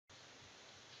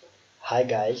Hi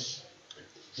guys,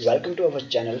 welcome to our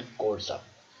channel Codes Up.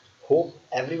 Hope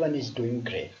everyone is doing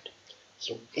great.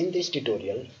 So in this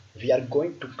tutorial, we are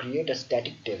going to create a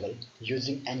static table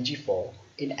using ngFor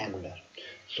in Angular.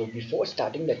 So before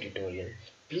starting the tutorial,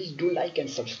 please do like and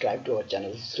subscribe to our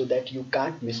channel so that you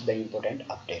can't miss the important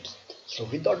updates. So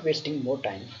without wasting more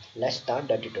time, let's start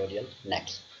the tutorial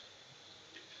next.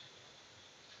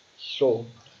 So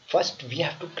first we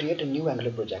have to create a new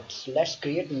Angular project. So let's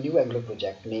create a new Angular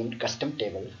project named custom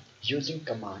table using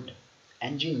command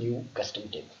ng-new custom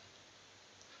table.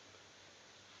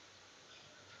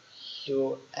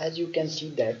 So as you can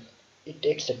see that it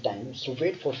takes a time, so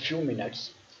wait for a few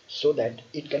minutes so that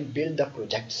it can build the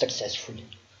project successfully.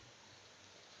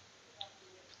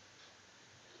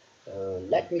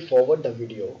 Let me forward the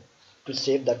video to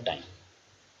save the time.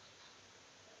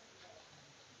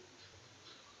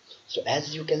 So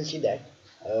as you can see that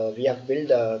we have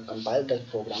compiled the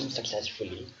program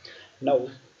successfully. Now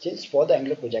since for the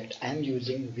Angular project I am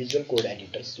using Visual Code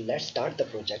Editor, so let's start the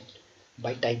project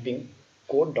by typing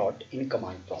code dot in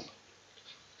command prompt.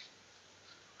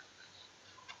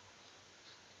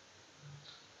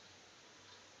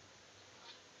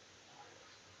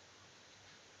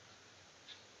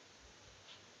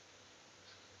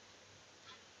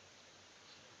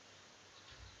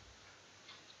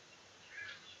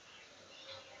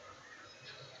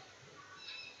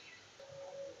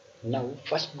 Now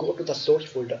first go to the source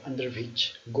folder, under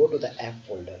which go to the app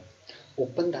folder.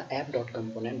 Open the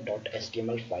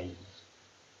app.component.html file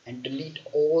and delete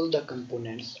all the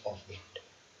components of it.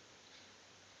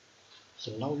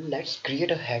 So now let's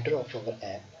create a header of our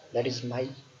app, that is my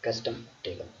custom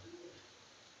table.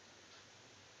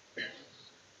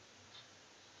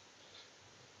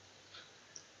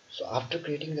 So after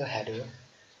creating a header,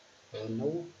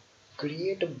 now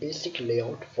create a basic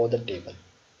layout for the table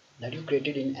that you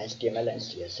created in HTML and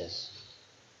CSS.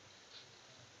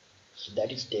 So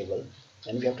that is table,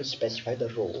 and we have to specify the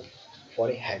row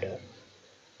for a header.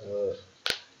 Uh,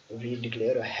 we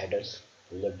declare a headers,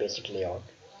 the basic layout,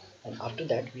 and after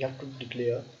that we have to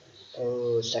declare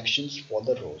sections for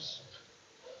the rows.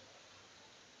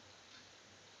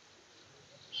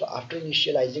 So after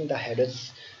initializing the header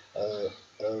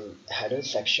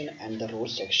section and the row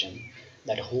section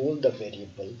that hold the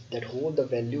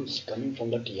values coming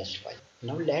from the TS file.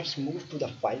 Now let's move to the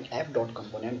file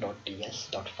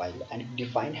app.component.ts.file and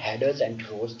define headers and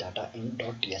rows data in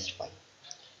 .ts file.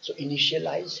 So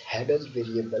initialize headers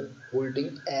variable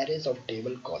holding arrays of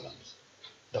table columns.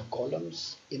 The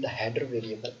columns in the header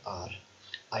variable are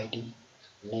ID,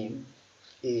 name,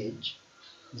 age,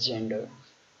 gender,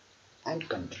 and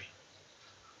country.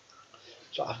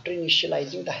 So after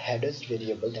initializing the headers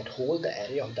variable that hold the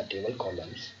array of the table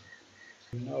columns,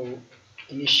 now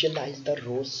initialize the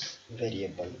rows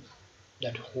variable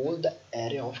that hold the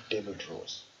array of table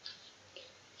rows.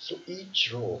 So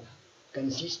each row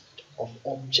consists of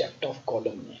object of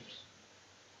column names.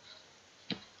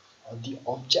 The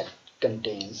object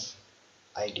contains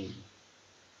ID,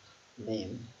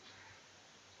 name,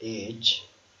 age,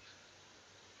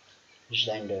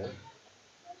 gender,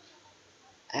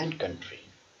 and country.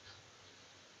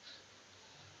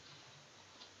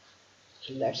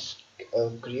 So let's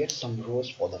create some rows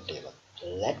for the table. So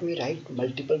let me write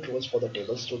multiple rows for the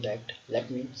table, so that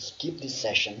let me skip this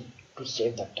session to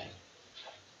save the time.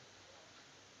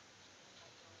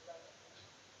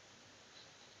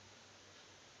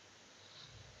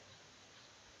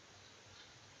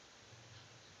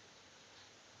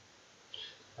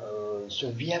 So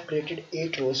we have created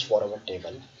 8 rows for our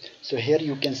table. So here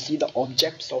you can see the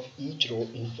objects of each row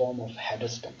in form of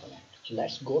headers component. So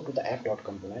let's go to the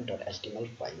app.component.html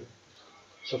file.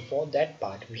 So for that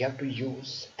part we have to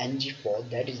use ngFor,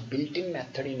 that is built-in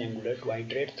method in Angular to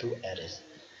iterate through arrays.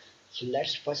 So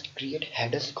let's first create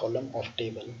headers column of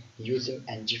table using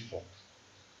ngFor.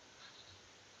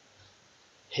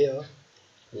 Here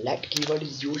let keyword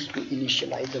is used to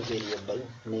initialize a variable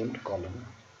named column.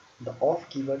 The of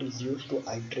keyword is used to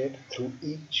iterate through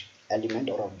each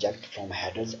element or object from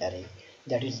headers array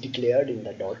that is declared in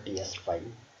the .ts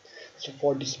file. So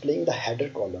for displaying the header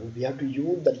column, we have to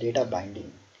use the data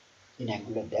binding in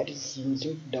Angular, that is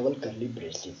using double curly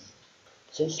braces.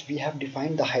 Since we have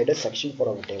defined the header section for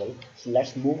our table, so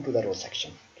let's move to the row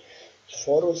section.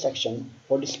 For row section,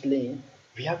 for displaying,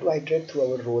 we have to iterate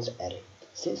through our rows array.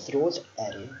 Since rows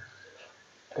array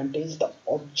contains the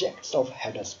objects of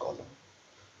headers column,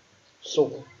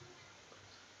 so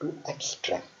to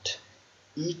extract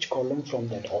each column from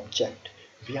that object,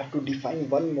 we have to define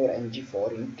one more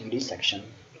ngFor in td section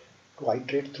to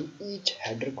iterate through each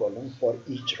header column for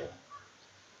each row.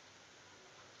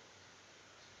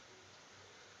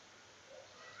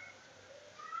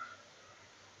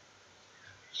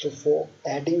 So for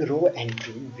adding row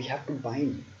entry, we have to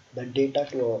bind the data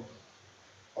to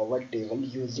our table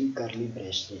using curly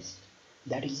braces.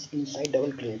 That is, inside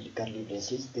double curly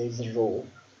braces, there is a row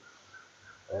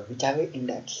which have an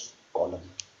index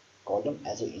column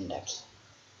as an index.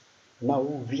 Now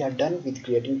we are done with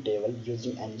creating table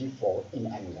using ngFor in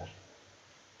Angular.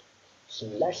 So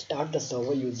let's start the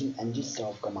server using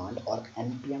ngserve command or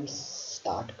npm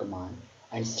start command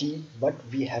and see what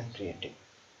we have created.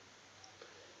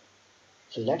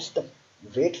 So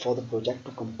wait for the project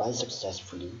to compile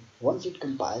successfully. Once it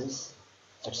compiles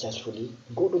successfully,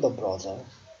 go to the browser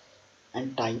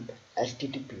and type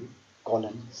http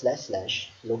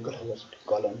localhost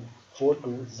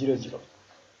 4200.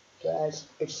 So as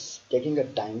it's taking a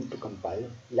time to compile,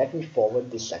 let me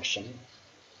forward this section.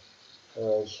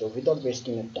 So without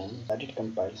wasting your time, let it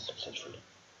compile successfully.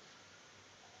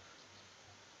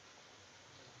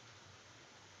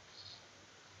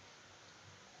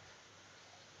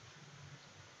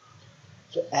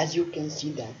 So as you can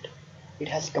see that it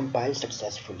has compiled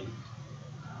successfully.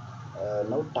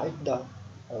 Now type the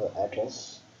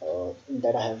address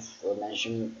that I have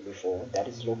mentioned before, that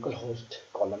is localhost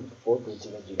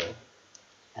 4200,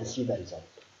 and see the result.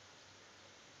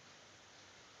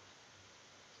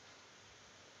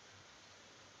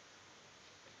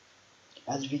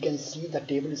 As we can see, the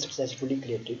table is successfully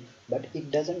created, but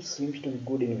it doesn't seem to be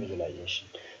good in visualization.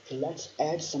 So let's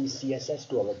add some CSS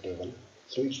to our table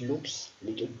so it looks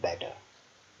little better.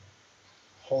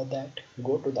 For that,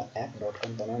 go to the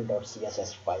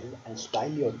app.component.css file and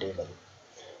style your table.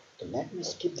 So let me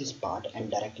skip this part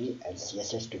and directly add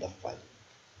CSS to the file.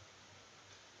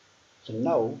 So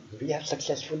now we have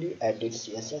successfully added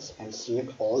CSS and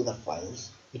saved all the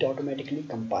files. It automatically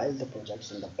compiles the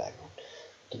projects in the background.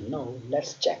 So now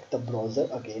let's check the browser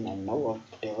again, and now our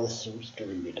table seems to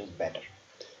be a little better.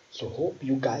 So hope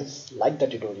you guys like the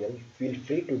tutorial. Feel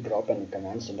free to drop any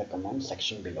comments in the comment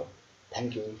section below.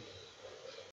 Thank you.